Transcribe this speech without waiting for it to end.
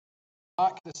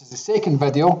back. This is the second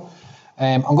video.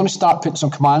 I'm going to start putting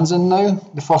some commands in now.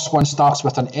 The first one starts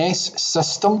with an S,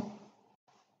 system,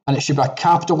 and it should be a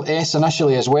capital S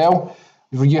initially as well.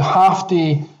 You have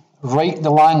to write the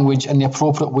language in the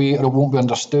appropriate way or it won't be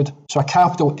understood. So a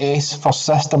capital S for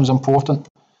system is important.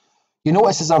 You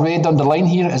notice there's a red underline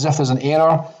here as if there's an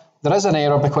error. There is an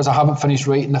error because I haven't finished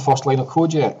writing the first line of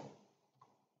code yet.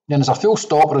 Then there's a full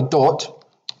stop or a dot,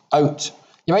 out.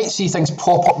 You might see things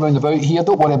pop up round about here,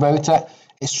 don't worry about it.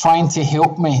 It's trying to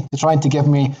help me, it's trying to give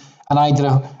me an idea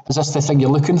of, is this the thing you're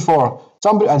looking for? So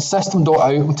I'm putting system.out,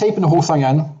 I'm typing the whole thing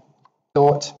in,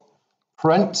 dot,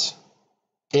 print,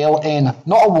 ln,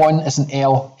 not a 1, it's an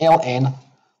L, ln,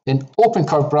 then open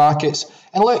curved brackets,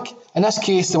 and look, in this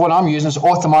case, the one I'm using is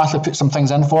automatically put some things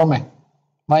in for me.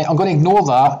 Right, I'm going to ignore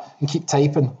that and keep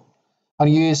typing. I'll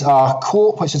use a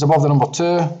quote, which is above the number 2,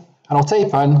 and I'll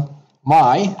type in,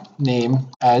 my name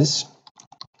is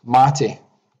Matty.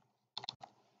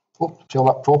 Oh, spell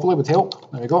that properly would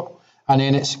help. There we go. And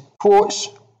then it's quotes,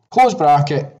 close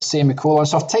bracket, semicolon.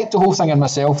 So I've typed the whole thing in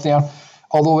myself there,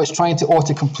 although it's trying to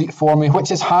autocomplete for me,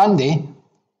 which is handy,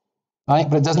 right?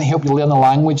 But it doesn't help you learn the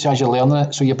language as you're learning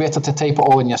it. So you're better to type it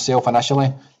all in yourself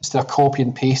initially instead of copy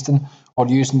and pasting or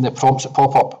using the prompts that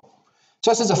pop up.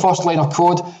 So this is the first line of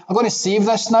code. I'm going to save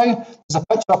this now. There's a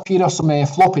picture up here of some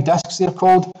floppy disks they're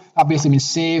called. That basically means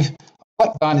save. I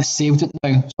click that and it's saved it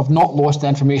now. So I've not lost the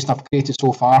information I've created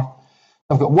so far.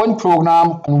 I've got one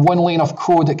program and one line of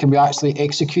code that can be actually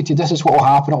executed. This is what will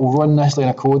happen. It will run this line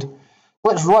of code.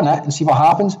 Let's run it and see what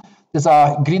happens. There's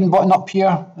a green button up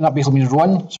here and that basically means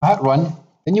run. So hit run.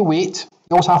 Then you wait.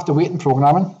 You always have to wait in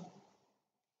programming.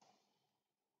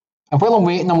 And while I'm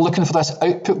waiting, I'm looking for this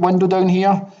output window down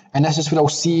here, and this is where I'll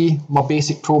see my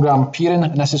basic program appearing,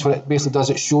 and this is what it basically does.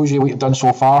 It shows you what you've done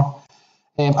so far.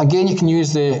 Again, you can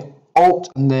use the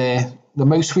Alt and the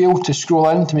mouse wheel to scroll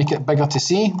in to make it bigger to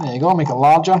see. There you go, make it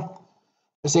larger.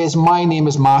 It says, my name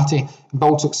is Matty,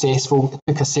 build successful. It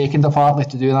took a second apparently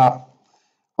to do that.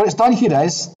 What it's done here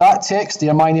is, that text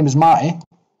there, my name is Matty,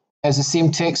 is the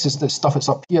same text as the stuff that's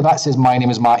up here. That says my name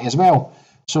is Matty as well.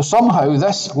 So somehow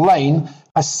this line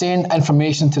has sent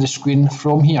information to the screen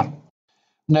from here.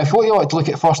 Now, if what you ought to look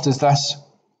at first is this,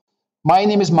 my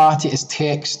name is Matty is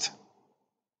text,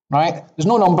 right? There's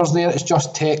no numbers there, it's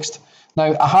just text.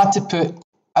 Now, I had to put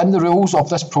in the rules of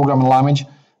this programming language,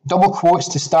 double quotes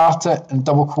to start it and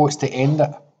double quotes to end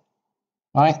it,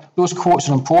 right? Those quotes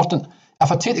are important.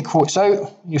 If I take the quotes out,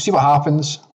 you'll see what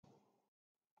happens.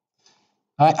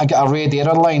 Right? I get a red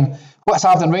error line. What's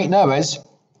happening right now is,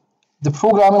 the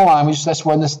programming language, this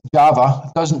one, this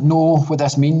Java, doesn't know what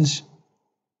this means,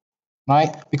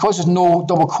 right? Because there's no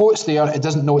double quotes there, it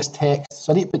doesn't know it's text.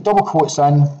 So I need to put double quotes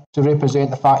in to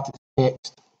represent the fact it's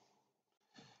text.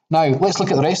 Now, let's look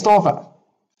at the rest of it.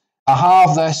 I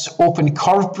have this open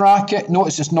curved bracket.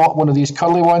 Notice it's not one of these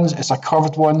curly ones, it's a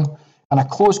curved one, and a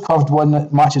closed curved one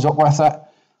that matches up with it.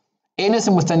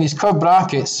 Anything within these curved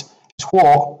brackets is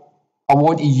what I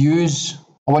want to use.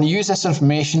 I want to use this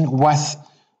information with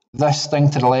this thing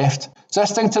to the left. So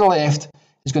this thing to the left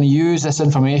is going to use this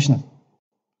information.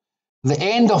 The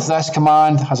end of this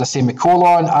command has a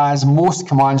semicolon, as most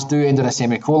commands do end in a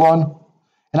semicolon,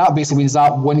 and that basically means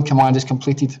that one command is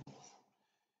completed.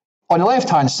 On the left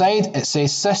hand side it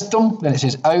says system, then it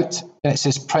says out, then it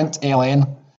says print ln.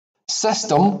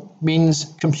 System means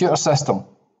computer system.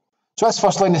 So this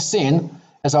first line is saying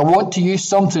is I want to use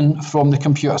something from the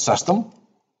computer system,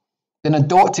 then a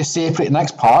dot to separate the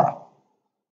next part.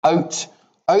 Out.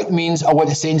 Out means I want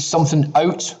to send something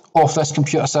out of this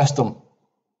computer system.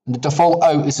 And the default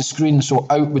out is the screen, so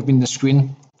out would mean the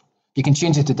screen. You can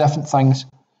change it to different things.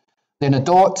 Then a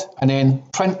dot, and then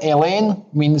print ln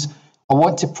means I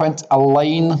want to print a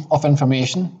line of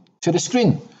information to the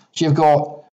screen. So you've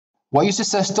got, what is the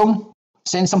system?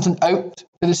 Send something out to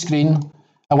the screen.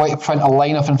 I want to print a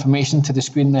line of information to the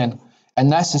screen then.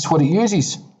 And this is what it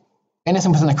uses.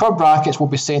 Anything within the curved brackets will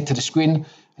be sent to the screen,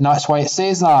 and that's why it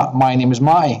says that, my name is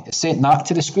Matty. It's sent that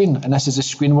to the screen, and this is the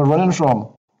screen we're running from.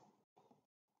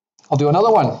 I'll do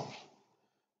another one.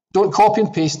 Don't copy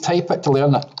and paste, type it to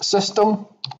learn it.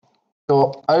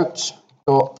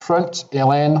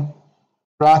 System.out.println,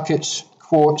 brackets,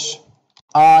 quotes,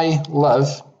 I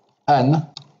live in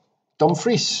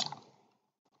Dumfries.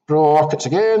 Brackets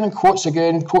again, quotes,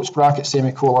 brackets,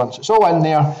 semicolons. It's all in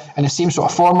there in the same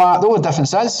sort of format. The only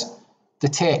difference is the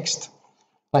text.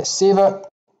 Let's save it,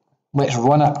 let's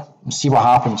run it and see what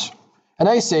happens. And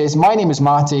now it says, my name is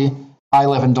Matty, I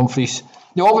live in Dumfries.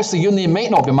 Now obviously your name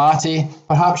might not be Matty,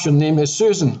 perhaps your name is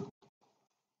Susan.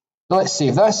 So let's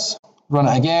save this, run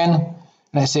it again,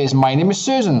 and it says, my name is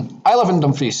Susan, I live in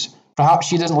Dumfries. Perhaps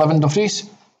she doesn't live in Dumfries,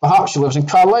 Perhaps she lives in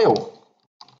Carlisle.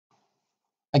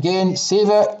 Again, save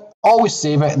it, always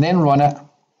save it, and then run it.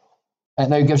 It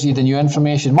now gives you the new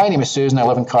information. My name is Susan, I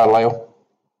live in Carlisle.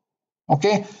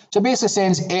 Okay, so it basically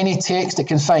sends any text it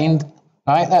can find,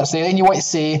 right, that's there, and you want to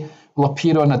say will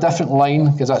appear on a different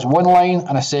line, because that's one line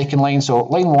and a second line. So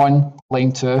line 1,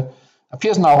 line 2,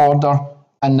 appears in that order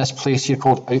in this place here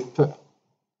called output.